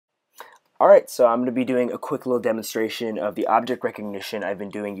Alright, so I'm going to be doing a quick little demonstration of the object recognition I've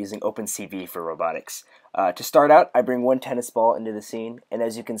been doing using openCV for robotics. To start out, I bring one tennis ball into the scene, and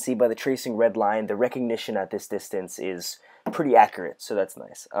as you can see by the tracing red line, the recognition at this distance is pretty accurate, so that's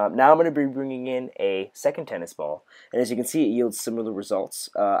nice. Now I'm going to be bringing in a second tennis ball, and as you can see it yields similar results.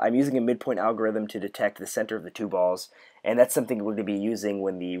 I'm using a midpoint algorithm to detect the center of the two balls, and that's something we're going to be using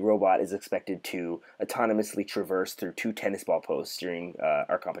when the robot is expected to autonomously traverse through two tennis ball posts during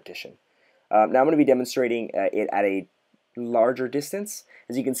our competition. Now I'm going to be demonstrating it at a larger distance.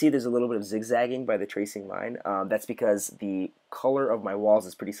 As you can see, there's a little bit of zigzagging by the tracing line. That's because the color of my walls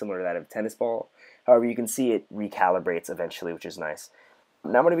is pretty similar to that of a tennis ball. However, you can see it recalibrates eventually, which is nice.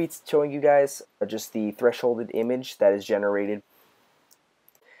 Now I'm going to be showing you guys just the thresholded image that is generated.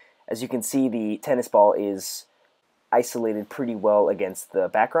 As you can see, the tennis ball is isolated pretty well against the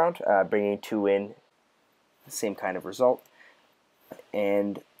background, bringing two in, the same kind of result.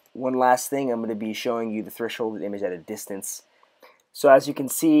 And one last thing, I'm going to be showing you the thresholded image at a distance. So as you can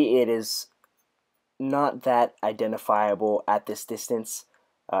see, it is not that identifiable at this distance.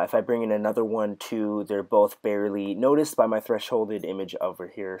 If I bring in another one too, they're both barely noticed by my thresholded image over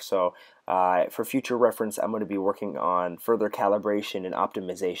here. So for future reference, I'm going to be working on further calibration and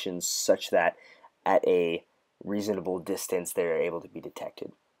optimizations such that at a reasonable distance they're able to be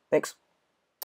detected. Thanks.